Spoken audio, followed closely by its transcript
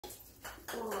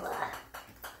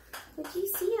What do you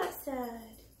see outside?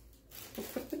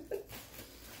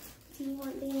 Do you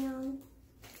want down?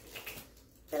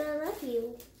 But I love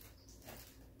you.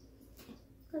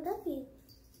 I love you.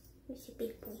 You're a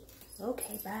big boy.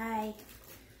 Okay, bye.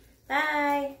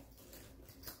 Bye.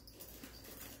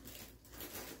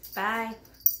 Bye.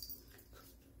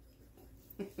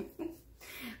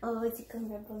 Oh, is he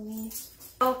coming up on me?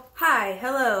 Oh, hi,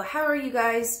 hello. How are you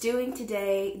guys doing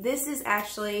today? This is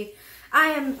Ashley.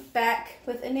 I am back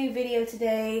with a new video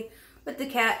today with the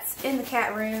cats in the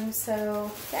cat room.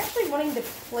 So, they're actually wanting to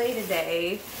play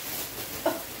today.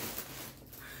 Oh,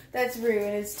 that's Rue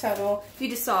in his tunnel. If you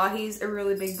just saw, he's a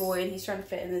really big boy and he's trying to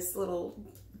fit in this little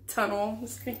tunnel,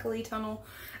 this crinkly tunnel.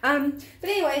 But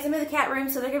anyways, I'm in the cat room,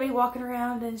 so they're gonna be walking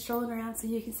around and strolling around so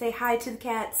you can say hi to the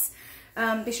cats.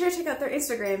 Be sure to check out their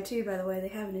Instagram too, by the way. They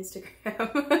have an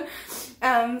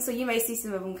Instagram. So you may see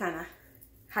some of them kind of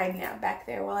hiding out back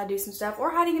there while I do some stuff, or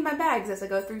hiding in my bags as I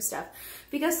go through stuff.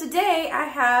 Because today I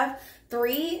have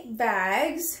 3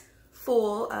 bags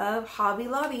full of Hobby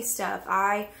Lobby stuff.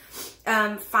 I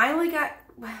finally got,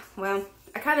 well,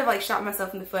 I kind of like shot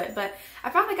myself in the foot, but I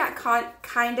finally got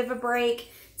kind of a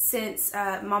break since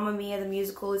Mamma Mia the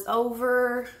musical is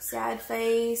over. Sad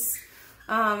face.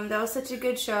 That was such a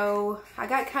good show. I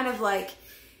got kind of like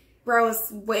where I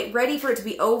was ready for it to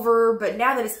be over, but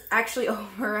now that it's actually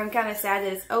over, I'm kind of sad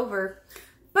that it's over.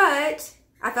 But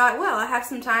I thought, well, I have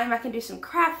some time. I can do some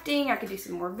crafting. I can do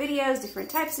some more videos, different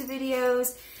types of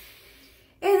videos.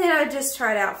 And then I just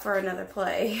tried out for another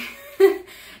play.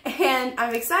 And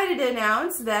I'm excited to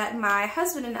announce that my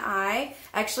husband and I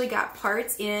actually got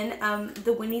parts in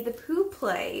the Winnie the Pooh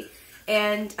play.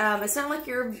 And it's not like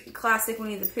your classic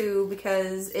Winnie the Pooh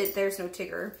because there's no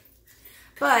Tigger.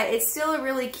 But it's still a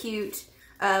really cute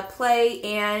play.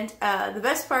 And the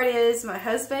best part is my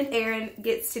husband, Aaron,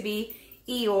 gets to be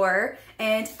Eeyore.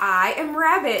 And I am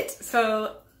Rabbit.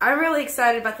 So I'm really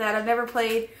excited about that. I've never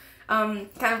played kind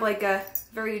of like a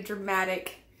very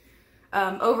dramatic,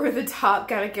 over-the-top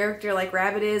kind of character like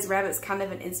Rabbit is. Rabbit's kind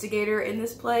of an instigator in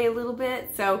this play a little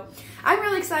bit. So I'm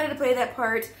really excited to play that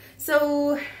part.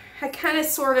 So I kind of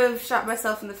sort of shot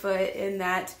myself in the foot in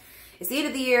that it's the end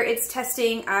of the year, it's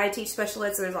testing, I teach special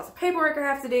ed, so there's lots of paperwork I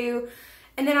have to do.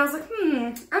 And then I was like,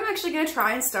 I'm actually going to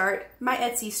try and start my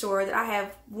Etsy store that I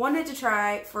have wanted to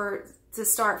try to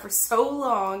start for so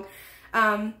long.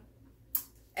 And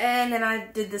then I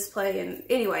did this play, and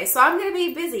anyway, so I'm going to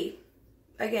be busy.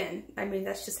 Again, I mean,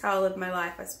 that's just how I live my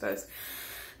life, I suppose.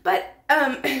 But,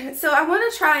 so I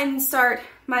want to try and start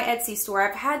my Etsy store.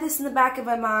 I've had this in the back of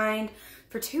my mind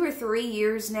for 2 or 3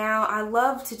 years now. I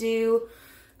love to do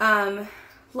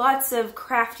lots of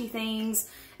crafty things,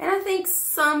 and I think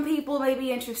some people may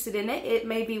be interested in it. It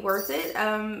may be worth it.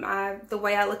 The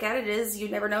way I look at it is you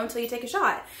never know until you take a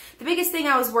shot. The biggest thing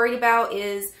I was worried about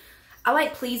is I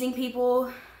like pleasing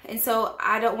people, and so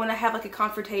I don't want to have like a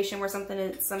confrontation where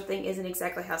something isn't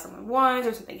exactly how someone wants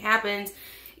or something happens.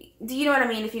 Do you know what I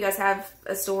mean? If you guys have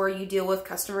a store, you deal with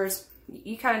customers,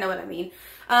 you kind of know what I mean.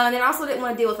 And I also didn't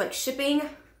want to deal with like shipping,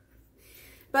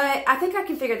 but I think I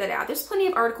can figure that out. There's plenty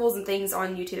of articles and things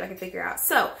on YouTube I can figure out.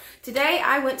 So today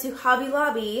I went to Hobby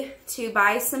Lobby to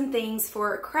buy some things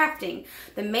for crafting.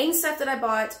 The main stuff that I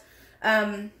bought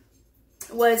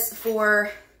was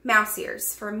for mouse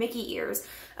ears, for Mickey ears.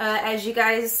 As you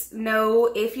guys know,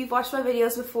 if you've watched my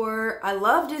videos before, I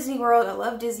love Disney World. I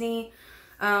love Disney.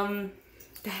 I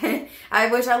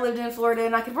wish I lived in Florida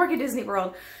and I could work at Disney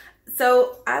World.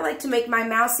 So I like to make my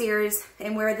mouse ears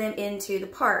and wear them into the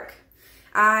park.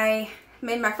 I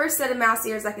made my first set of mouse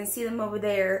ears. I can see them over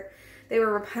there. They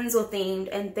were Rapunzel themed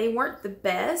and they weren't the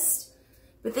best.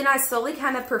 But then I slowly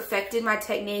kind of perfected my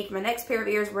technique. My next pair of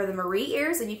ears were the Marie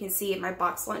ears, and you can see in my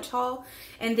box lunch haul.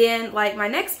 And then like my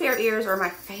next pair of ears are my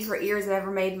favorite ears I've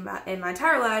ever made in my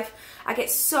entire life. I get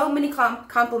so many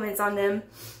compliments on them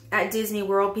at Disney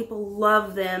World. People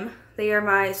love them. They are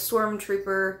my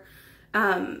Stormtrooper,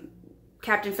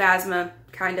 Captain Phasma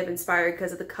kind of inspired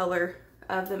because of the color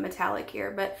of the metallic here.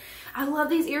 But I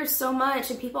love these ears so much,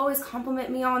 and people always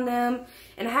compliment me on them.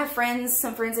 And I have friends,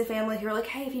 some friends and family who are like,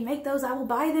 hey, if you make those, I will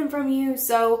buy them from you.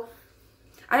 So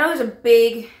I know there's a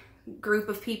big group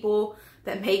of people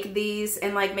that make these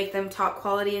and like make them top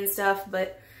quality and stuff,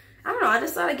 but I don't know, I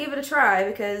just thought I'd give it a try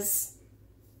because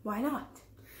why not?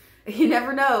 You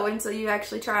never know until you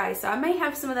actually try. So I may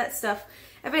have some of that stuff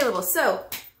available. So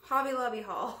Hobby Lobby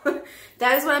haul.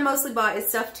 That is what I mostly bought, is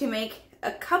stuff to make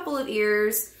a couple of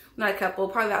ears. Not a couple,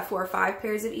 probably about 4 or 5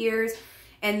 pairs of ears.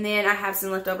 And then I have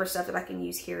some leftover stuff that I can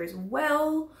use here as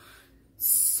well.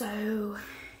 So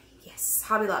yes,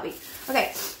 Hobby Lobby.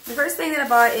 Okay, the first thing that I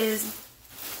bought is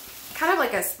kind of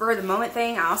like a spur of the moment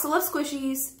thing. I also love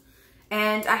squishies.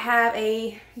 And I have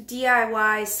a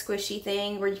DIY squishy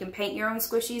thing where you can paint your own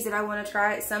squishies that I want to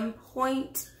try at some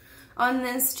point on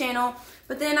this channel.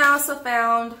 But then I also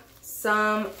found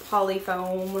some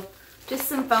polyfoam, just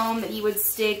some foam that you would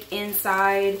stick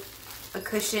inside a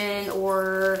cushion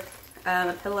or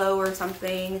a pillow or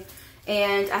something.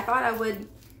 And I thought I would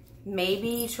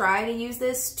maybe try to use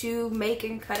this to make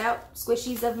and cut out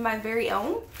squishies of my very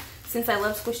own, since I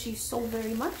love squishies so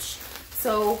very much.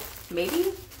 So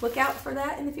maybe look out for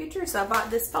that in the future. So I bought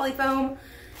this polyfoam,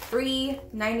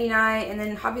 $3.99, and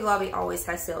then Hobby Lobby always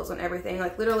has sales on everything.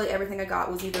 Like literally everything I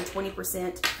got was either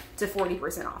 20% to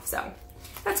 40% off. So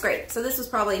that's great. So this was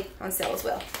probably on sale as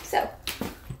well. So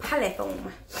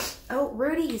polyfoam. Oh,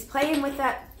 Rudy, he's playing with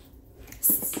that.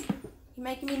 You're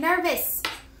making me nervous.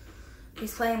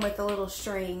 He's playing with the little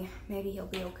string. Maybe he'll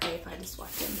be okay if I just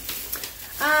watch him.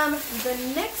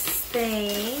 The next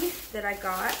thing that I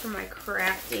got for my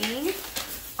crafting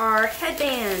are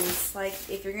headbands. Like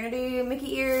if you're gonna do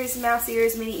Mickey ears, mouse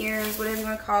ears, Minnie ears, whatever you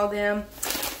want to call them,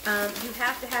 you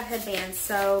have to have headbands.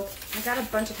 So I got a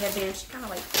bunch of headbands. Kind of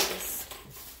like this.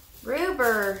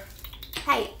 Ruber,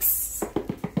 yikes!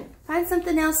 Find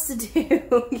something else to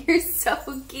do. You're so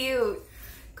cute.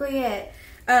 Go ahead.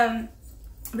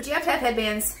 But you have to have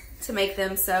headbands to make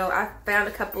them. So I found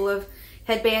a couple of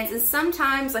headbands, and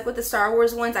sometimes like with the Star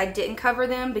Wars ones I didn't cover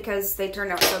them because they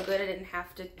turned out so good I didn't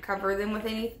have to cover them with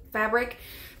any fabric.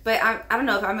 But I don't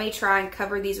know if I may try and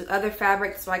cover these with other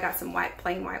fabric, so I got some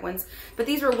plain white ones. But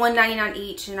these were $1.99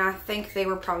 each, and I think they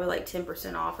were probably like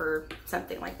 10% off or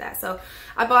something like that. So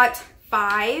I bought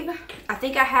 5. I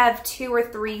think I have 2 or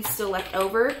 3 still left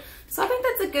over. So I think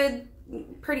that's a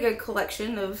pretty good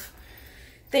collection of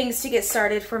things to get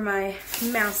started for my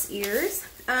mouse ears.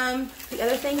 The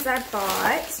other things I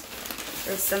bought,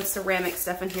 there's some ceramic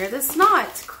stuff in here that's not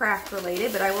craft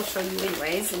related, but I will show you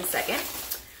anyways in a second.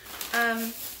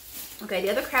 Okay, the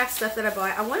other craft stuff that I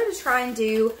bought, I wanted to try and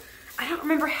do, I don't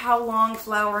remember how long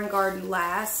Flower and Garden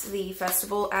lasts, the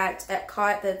festival at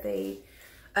Epcot that they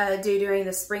do during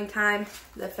the springtime,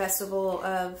 the festival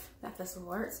of, not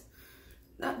Festival of Arts.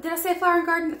 Did I say Flower and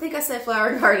Garden? I think I said Flower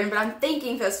and Garden, but I'm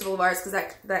thinking Festival of Arts because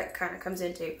that kind of comes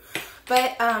into.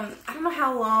 But I don't know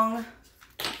how long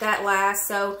that lasts,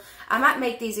 so I might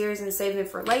make these ears and save them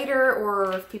for later,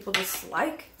 or if people just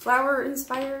like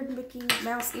flower-inspired Mickey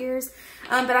Mouse ears.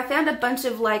 But I found a bunch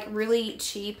of like really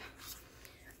cheap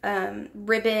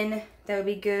ribbon that would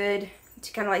be good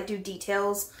to kind of like do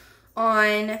details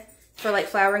on for like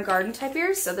Flower and Garden type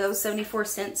ears. So those 74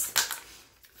 cents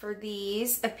for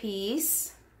these a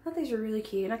piece. I thought these were really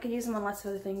cute, and I could use them on lots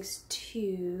of other things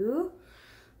too.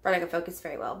 Probably not gonna focus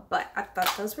very well, but I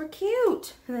thought those were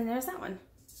cute. And then there's that one.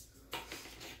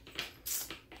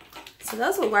 So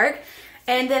those will work.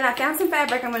 And then I found some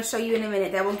fabric I'm going to show you in a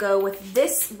minute that will go with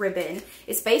this ribbon.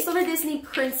 It's based on a Disney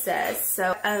princess,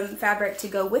 so fabric to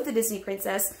go with the Disney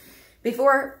princess.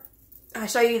 Before I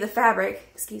show you the fabric,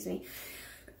 excuse me.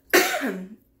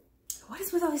 What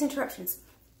is with all these interruptions?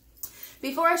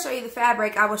 Before I show you the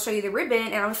fabric, I will show you the ribbon,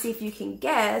 and I'll see if you can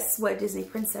guess what Disney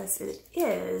princess it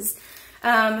is.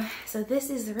 So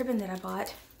this is the ribbon that I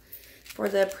bought for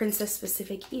the princess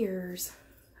specific ears.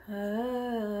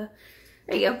 There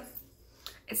you go.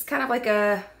 It's kind of like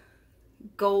a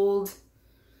gold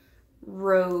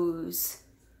rose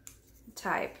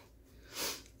type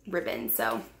ribbon.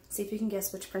 So see if you can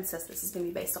guess which princess this is going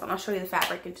to be based on. I'll show you the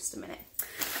fabric in just a minute.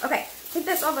 Okay, I think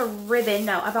that's all the ribbon.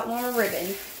 No, I bought one more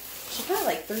ribbon. She kind of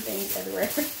like threw things everywhere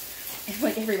in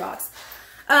like every box.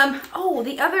 Oh,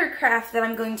 the other craft that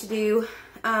I'm going to do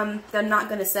that I'm not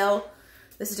going to sell,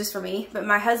 this is just for me, but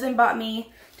my husband bought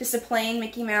me just a plain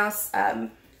Mickey Mouse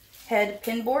head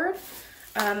pin board.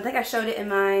 I think I showed it in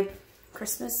my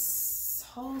Christmas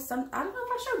haul. I don't know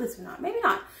if I showed this or not. Maybe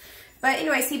not. But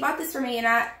anyways, he bought this for me, and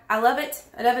I love it.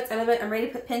 I love it. I love it. I'm ready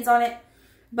to put pins on it.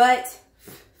 But,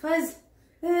 fuzz.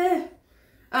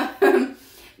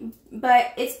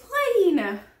 But it's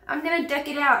plain. I'm going to deck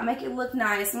it out, make it look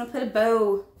nice. I'm going to put a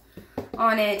bow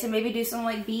on it and maybe do some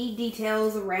like bead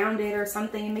details around it or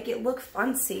something and make it look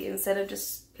fancy instead of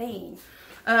just plain.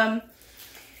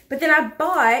 But then I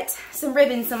bought some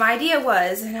ribbons. So my idea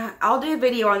was, and I'll do a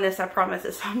video on this, I promise,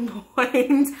 at some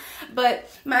point. But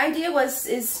my idea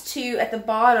is to, at the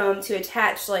bottom, to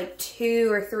attach like 2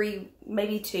 or 3,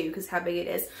 maybe 2, because how big it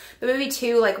is. But maybe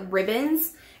 2 like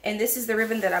ribbons. And this is the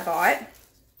ribbon that I bought.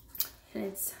 And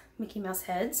it's Mickey Mouse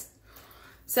heads.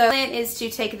 So the plan is to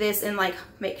take this and like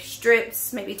make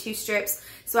strips, maybe 2 strips,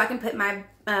 so I can put my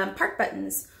park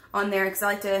buttons on there, because I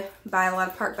like to buy a lot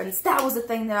of park buttons. That was the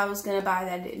thing that I was going to buy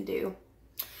that I didn't do.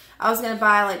 I was going to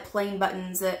buy like plain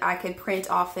buttons that I could print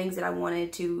off things that I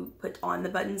wanted to put on the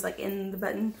buttons, like in the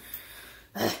button.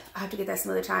 I have to get that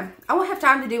some other time. I won't have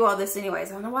time to do all this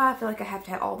anyways. I don't know why I feel like I have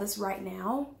to have all this right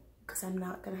now, because I'm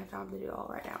not going to have time to do it all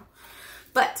right now.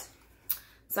 But,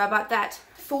 so I bought that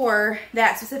for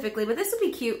that specifically. But this would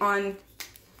be cute on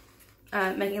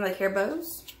making like hair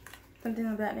bows, something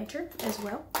of that nature as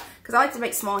well. Because I like to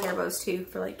make small hair bows too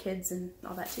for like kids and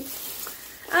all that too.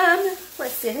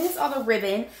 Let's see, I think it's all the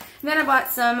ribbon. And then I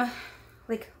bought some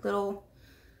like little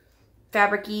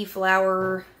fabric-y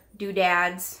flower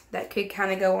doodads that could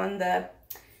kind of go on the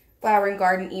flower and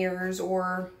garden ears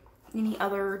or any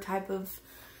other type of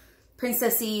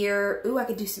princessy ear. Ooh, I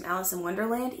could do some Alice in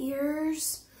Wonderland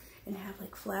ears and have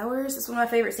like flowers. It's one of my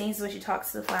favorite scenes when she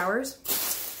talks to the flowers.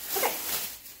 Okay.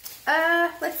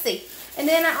 Let's see. And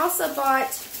then I also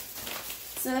bought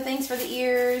some of the things for the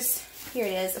ears. Here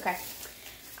it is. Okay.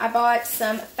 I bought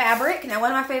some fabric. Now,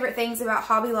 one of my favorite things about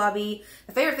Hobby Lobby,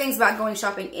 the favorite things about going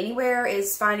shopping anywhere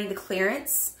is finding the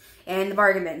clearance and the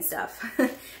bargain bin stuff.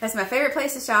 That's my favorite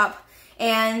place to shop.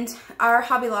 And our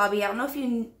Hobby Lobby, I don't know if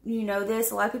you know this,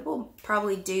 a lot of people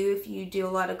probably do if you do a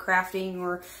lot of crafting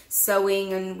or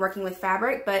sewing and working with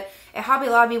fabric, but at Hobby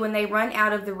Lobby, when they run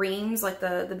out of the reams, like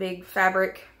the big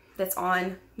fabric that's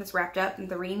wrapped up in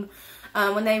the ream,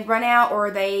 when they run out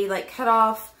or they like cut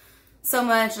off so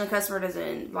much and the customer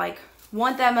doesn't like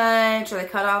want that much, or they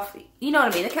cut off, you know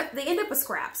what I mean, they end up with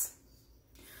scraps.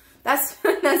 That's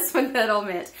what that all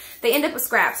meant. They end up with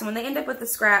scraps, and when they end up with the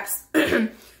scraps,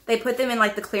 they put them in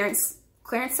like the clearance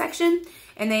section,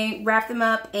 and they wrap them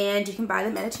up, and you can buy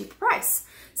them at a cheaper price.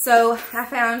 So I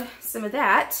found some of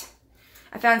that.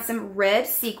 I found some red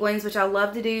sequins, which I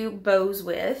love to do bows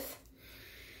with.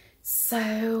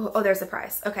 So, oh, there's the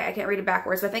price. Okay, I can't read it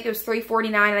backwards, but I think it was $3.49,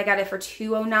 and I got it for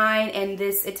 $2.09, and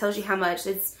this, it tells you how much.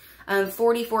 It's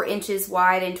 44 inches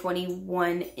wide and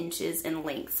 21 inches in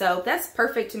length. So that's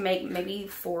perfect to make maybe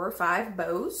 4 or 5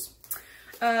 bows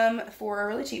for a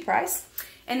really cheap price.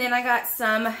 And then I got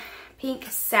some pink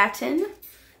satin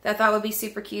that I thought would be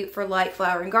super cute for like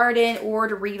flower and garden, or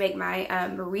to remake my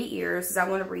Marie ears, because I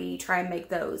want to try and make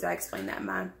those. I explained that in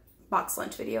my box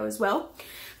lunch video as well.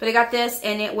 But I got this,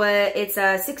 and it's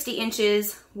 60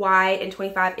 inches wide and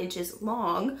 25 inches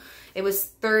long. It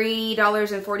was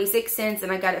 $3.46,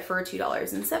 and I got it for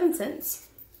 $2.07.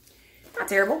 Not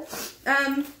terrible.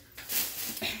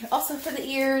 Also for the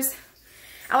ears,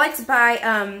 I like to buy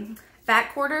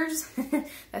fat quarters.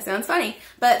 That sounds funny,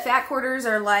 but fat quarters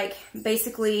are like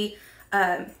basically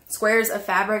squares of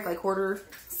fabric, like quarter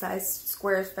size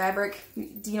squares of fabric.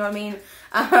 Do you know what I mean?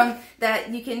 That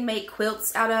you can make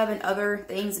quilts out of, and other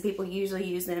things that people usually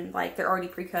use them, like they're already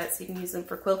pre-cut, so you can use them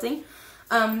for quilting.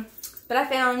 But I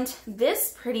found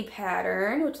this pretty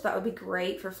pattern, which I thought would be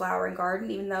great for flower and garden,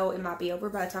 even though it might be over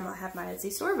by the time I have my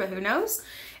Etsy store, but who knows?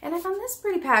 And I found this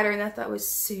pretty pattern that I thought was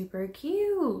super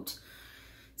cute.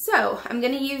 So I'm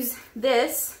going to use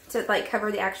this to like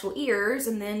cover the actual ears,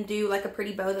 and then do like a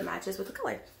pretty bow that matches with the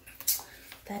color.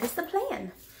 That is the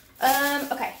plan.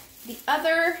 Okay, the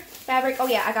other fabric, oh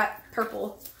yeah, I got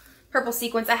purple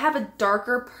sequins. I have a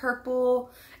darker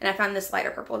purple, and I found this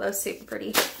lighter purple. That was super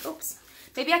pretty. Oops.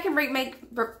 Maybe I can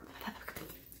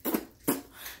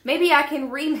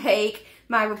remake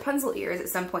my Rapunzel ears at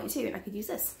some point too, and I could use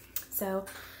this. So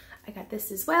I got this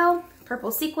as well.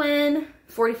 Purple sequin,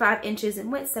 45 inches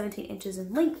in width, 17 inches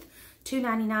in length,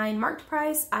 $2.99 marked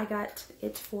price. I got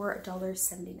it for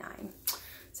 $1.79.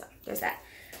 So there's that.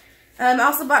 I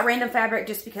also bought random fabric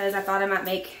just because I thought I might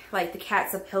make like the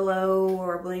cats a pillow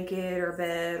or a blanket or a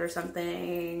bed or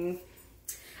something.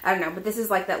 I don't know, but this is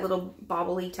like that little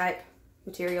bobbly type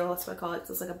material. That's what I call it.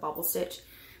 So it's like a bobble stitch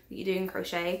that you do in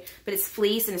crochet, but it's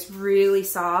fleece and it's really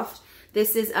soft.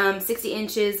 This is 60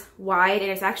 inches wide, and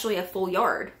it's actually a full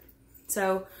yard.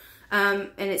 So,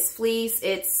 and it's fleece.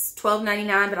 It's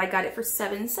 $12.99, but I got it for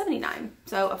 $7.79.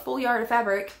 So a full yard of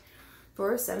fabric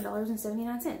for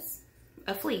 $7.79.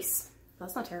 A fleece.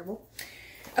 That's not terrible.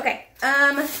 Okay.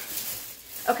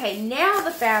 Okay, now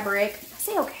the fabric. I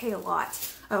say okay a lot.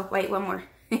 Oh, wait, one more.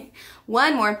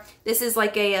 One more. This is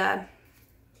like a,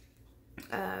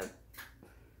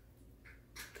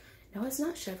 no, it's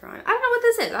not chevron. I don't know what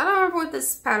this is. I don't remember what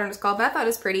this pattern is called, but I thought it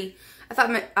was pretty. I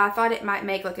thought it might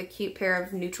make like a cute pair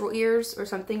of neutral ears or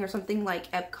something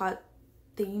like Epcot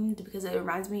themed, because it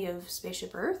reminds me of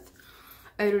Spaceship Earth.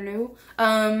 I don't know.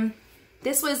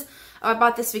 This was, I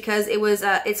bought this because it was,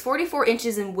 it's 44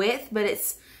 inches in width, but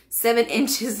it's 7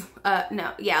 inches,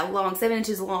 long, 7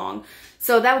 inches long.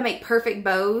 So that would make perfect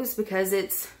bows because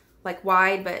it's like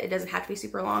wide, but it doesn't have to be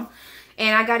super long.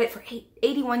 And I got it for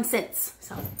 81 cents.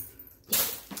 So,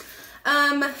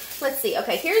 Let's see.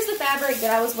 Okay, here's the fabric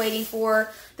that I was waiting for.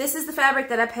 This is the fabric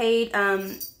that I paid,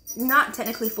 not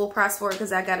technically full price for it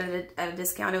because I got it at a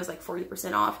discount. It was like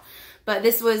 40% off. But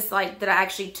this was like that I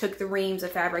actually took the reams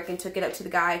of fabric and took it up to the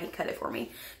guy and he cut it for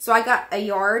me. So I got a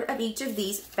yard of each of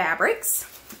these fabrics.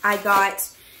 I got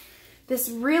this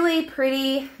really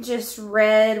pretty, just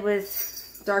red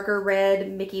with darker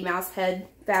red Mickey Mouse head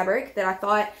fabric that I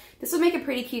thought this would make a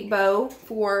pretty cute bow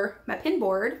for my pin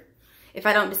board if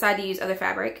I don't decide to use other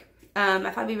fabric. I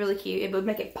thought it'd be really cute. It would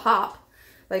make it pop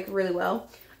like really well.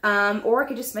 Or I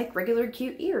could just make regular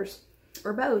cute ears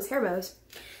or bows, hair bows.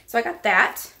 So I got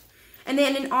that. And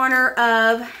then in honor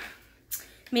of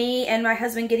me and my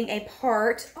husband getting a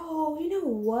part, oh, you know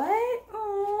what?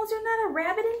 Oh, is there not a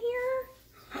rabbit in here?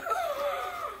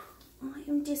 I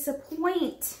am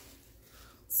disappointed.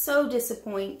 So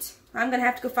disappointed. I'm going to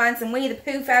have to go find some Winnie the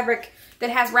Pooh fabric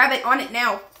that has rabbit on it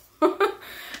now.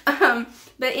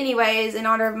 But anyways, in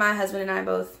honor of my husband and I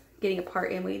both getting a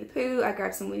part in Winnie the Pooh, I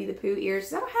grabbed some Winnie the Pooh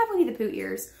ears. I don't have Winnie the Pooh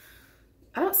ears.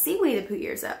 I don't see Winnie the Pooh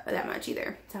ears that much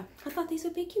either. So I thought these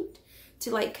would be cute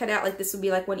to like cut out. Like this would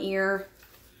be like one ear,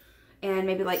 and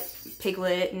maybe like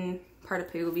Piglet and part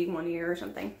of Pooh would be one ear or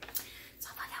something. So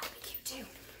I thought that would be cute too.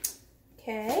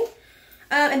 Okay.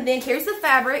 And then here's the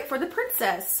fabric for the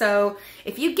princess. So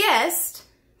if you guessed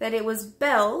that it was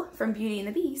Belle from Beauty and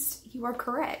the Beast, you are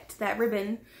correct. That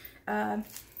ribbon,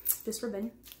 this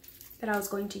ribbon that I was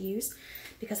going to use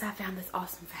because I found this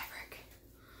awesome fabric.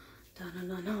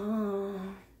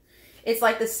 Dun-dun-dun-dun. It's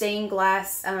like the stained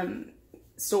glass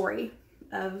story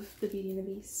of the Beauty and the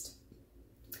Beast.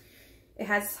 It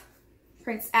has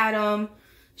Prince Adam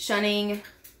shunning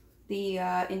the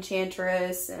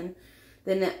enchantress, and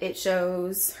then it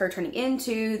shows her turning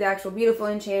into the actual beautiful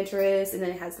enchantress, and then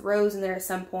it has the rose in there at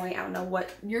some point. I don't know what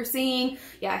you're seeing.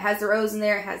 Yeah, it has the rose in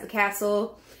there. It has the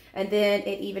castle. And then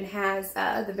it even has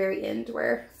the very end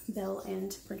where Belle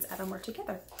and Prince Adam were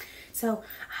together. So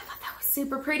I thought that was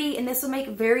super pretty, and this would make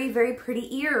very, very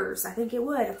pretty ears. I think it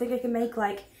would. I think I can make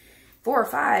like 4 or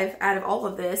 5 out of all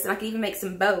of this, and I could even make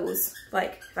some bows,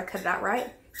 like if I cut it out right.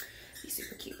 It'd be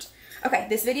super cute. Okay,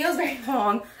 this video is very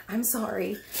long. I'm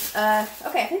sorry. Okay,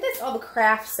 I think that's all the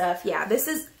craft stuff. Yeah,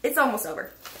 it's almost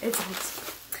over.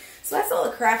 So that's all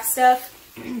the craft stuff.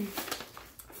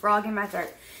 Frog in my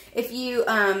throat. If you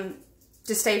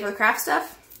just stay for the craft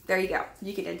stuff, there you go.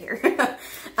 You can end here. But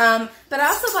I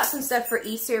also bought some stuff for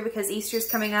Easter because Easter's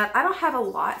coming up. I don't have a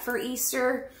lot for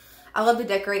Easter. I love to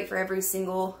decorate for every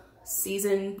single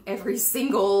season, every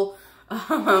single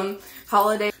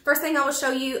holiday. First thing I will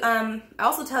show you, I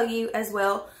also tell you as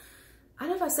well, I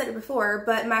don't know if I said it before,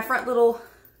 but my front little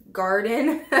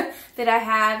garden that I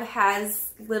have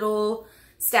has little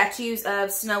statues of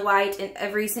Snow White and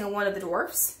every single one of the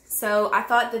dwarfs. So I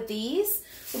thought that these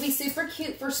would be super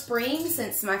cute for spring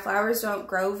since my flowers don't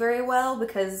grow very well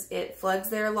because it floods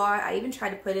there a lot. I even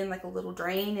tried to put in like a little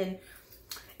drain, and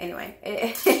anyway,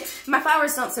 my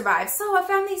flowers don't survive. So I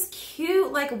found these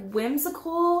cute, like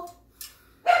whimsical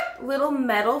little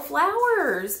metal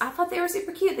flowers. I thought they were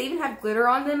super cute. They even have glitter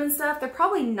on them and stuff. They're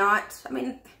probably not, I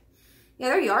mean, yeah,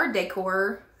 they're yard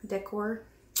decor.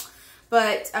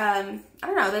 But I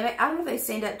don't know. I don't know if they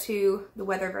stand up to the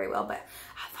weather very well, but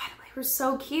I thought they were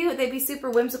so cute. They'd be super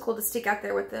whimsical to stick out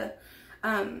there with the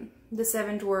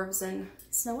 7 dwarves and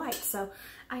Snow White. So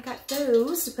I got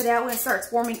those to put out when it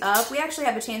starts warming up. We actually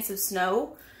have a chance of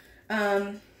snow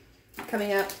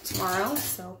coming up tomorrow,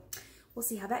 so we'll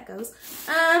see how that goes.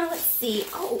 Let's see.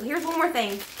 Oh, here's one more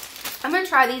thing. I'm gonna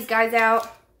try these guys out.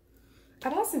 I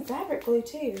bought some fabric glue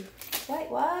too.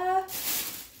 Wait, what?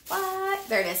 What?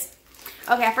 There it is.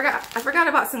 Okay, I forgot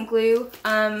about some glue.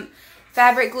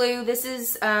 Fabric glue. This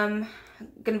is gonna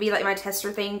be like my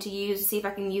tester thing to use to see if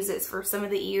I can use it for some of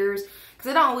the ears,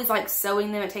 because I don't always like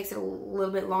sewing them. It takes it a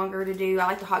little bit longer to do. I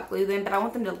like to hot glue them, but I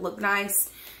want them to look nice.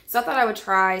 So I thought I would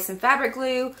try some fabric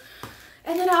glue.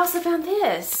 And then I also found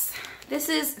this. This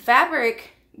is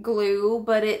fabric glue,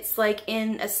 but it's like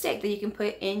in a stick that you can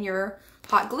put in your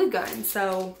hot glue gun.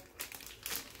 So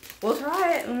we'll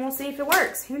try it and we'll see if it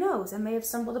works. Who knows? I may have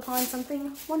stumbled upon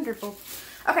something wonderful.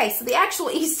 Okay, so the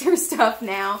actual Easter stuff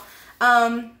now.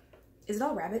 Is it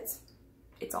all rabbits?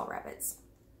 It's all rabbits.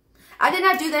 I did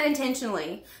not do that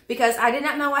intentionally because I did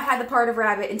not know I had the part of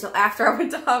rabbit until after I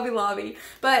went to Hobby Lobby.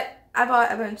 But I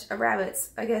bought a bunch of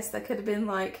rabbits. I guess that could have been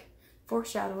like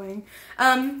foreshadowing.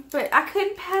 But I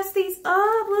couldn't pass these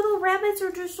up. Little rabbits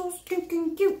are just so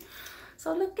stinking cute.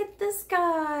 So look at this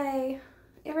guy.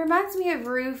 It reminds me of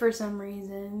Rue for some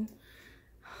reason.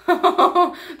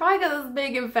 Probably because it's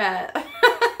big and fat.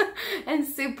 And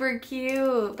super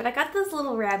cute. But I got this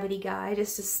little rabbity guy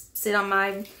just to sit on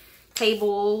my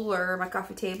table or my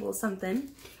coffee table or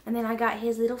something. And then I got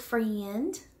his little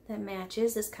friend that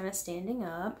matches, this kind of standing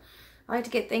up. I like to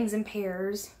get things in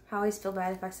pairs. I always feel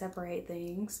bad if I separate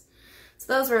things.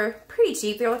 So those were pretty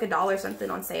cheap. They're like $1 something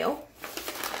on sale.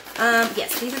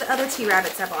 Yes, these are the other 2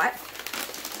 rabbits I bought.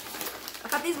 I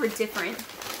thought these were different.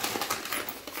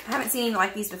 I haven't seen any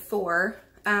like these before.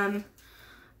 They kind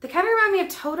of remind me of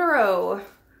Totoro.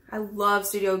 I love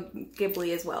Studio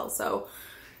Ghibli as well, so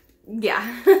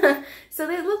yeah. So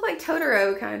they look like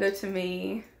Totoro kind of to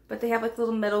me, but they have like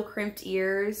little metal crimped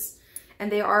ears,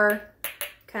 and they are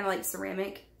kind of like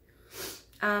ceramic.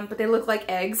 But they look like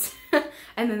eggs.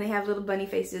 And then they have little bunny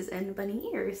faces and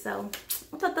bunny ears. So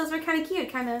I thought those were kind of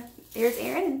cute. Kind of, here's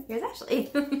Erin and here's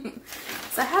Ashley.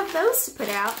 So I have those to put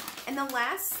out. And the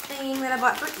last thing that I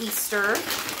bought for Easter,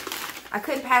 I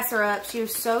couldn't pass her up. She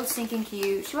was so stinking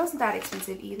cute. She wasn't that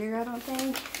expensive either, I don't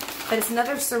think. But it's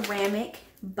another ceramic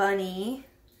bunny.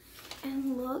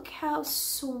 And look how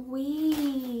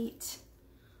sweet.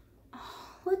 Oh,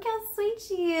 look how sweet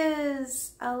she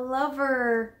is. I love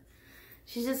her.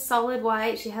 She's just solid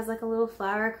white. She has like a little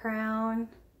flower crown.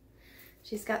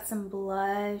 She's got some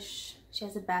blush. She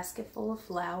has a basket full of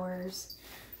flowers.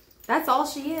 That's all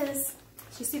she is.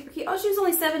 She's super cute. Oh, she was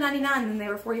only $7.99 and they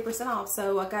were 40% off.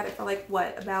 So I got it for like,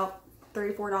 what, about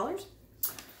 $34?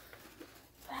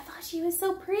 But I thought she was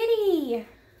so pretty.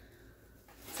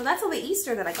 So that's all the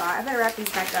Easter that I got. I better wrap these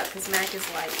back up because Mac is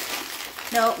like,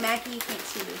 no, Mackie, you can't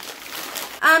chew.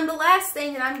 The last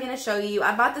thing that I'm going to show you,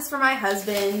 I bought this for my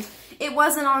husband. It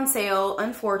wasn't on sale,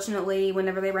 unfortunately.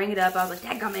 Whenever they rang it up, I was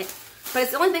like, dadgummit. But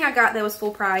it's the only thing I got that was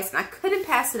full price, and I couldn't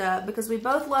pass it up because we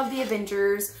both love the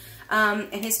Avengers.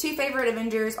 And his 2 favorite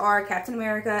Avengers are Captain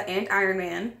America and Iron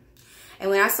Man. And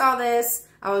when I saw this,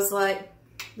 I was like,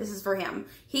 this is for him.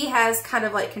 He has kind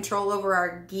of like control over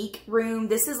our geek room.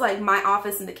 This is like my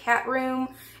office in the cat room.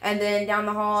 And then down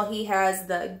the hall, he has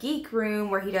the geek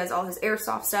room where he does all his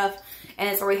airsoft stuff. And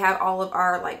it's where we have all of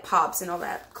our like pops and all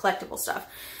that collectible stuff.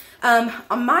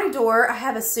 On my door, I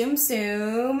have a Tsum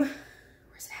Tsum.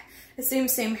 Where's it at? A Tsum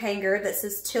Tsum hanger that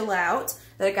says chill out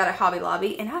that I got at Hobby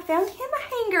Lobby. And I found him a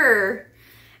hanger.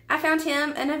 I found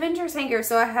him an Avengers hanger.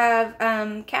 So I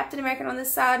have Captain America on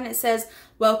this side and it says,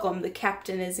 welcome, the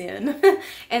captain is in.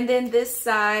 And then this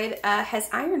side has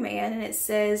Iron Man and it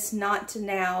says, not to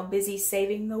now, busy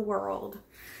saving the world.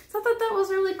 So I thought that was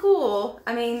really cool.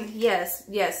 I mean, yes,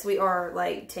 we are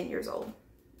like 10 years old.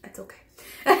 That's okay.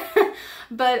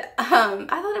 But I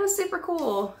thought it was super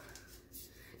cool.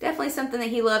 Definitely something that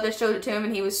he loved. I showed it to him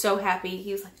and he was so happy.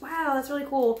 He was like, wow, that's really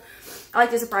cool. I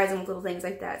like to surprise him with little things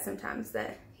like that sometimes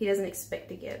that he doesn't expect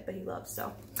to get, but he loves.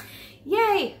 So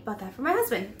yay, bought that for my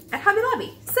husband at Hobby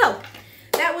Lobby. So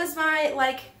that was my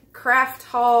like craft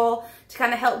haul to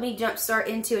kind of help me jumpstart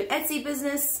into an Etsy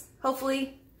business,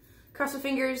 hopefully. Cross my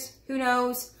fingers, who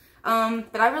knows.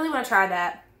 But I really want to try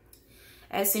that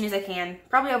as soon as I can.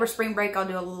 Probably over spring break, I'll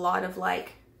do a lot of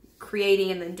like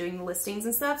creating and then doing the listings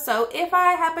and stuff. So if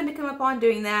I happen to come upon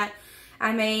doing that,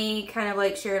 I may kind of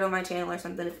like share it on my channel or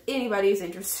something if anybody's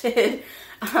interested.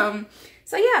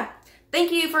 So yeah,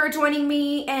 thank you for joining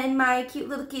me and my cute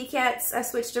little kitty cats. I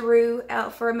switched a Roo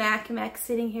out for a Mac. Mac's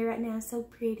sitting here right now, so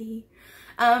pretty.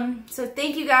 So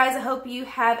thank you guys. I hope you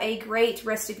have a great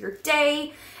rest of your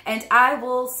day and I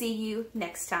will see you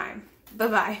next time.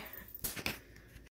 Bye-bye.